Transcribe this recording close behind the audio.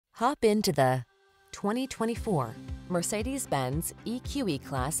Hop into the 2024 Mercedes-Benz EQE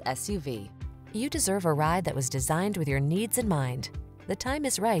Class SUV. You deserve a ride that was designed with your needs in mind. The time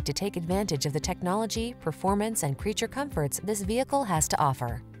is right to take advantage of the technology, performance, and creature comforts this vehicle has to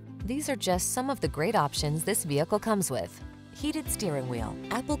offer. These are just some of the great options this vehicle comes with: heated steering wheel,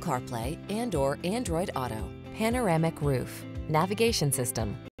 Apple CarPlay and/or Android Auto, panoramic roof, navigation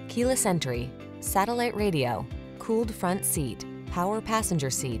system, keyless entry, satellite radio, cooled front seat, power passenger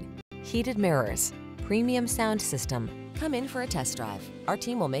seat, heated mirrors, premium sound system. Come in for a test drive. Our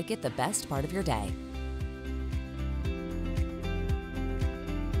team will make it the best part of your day.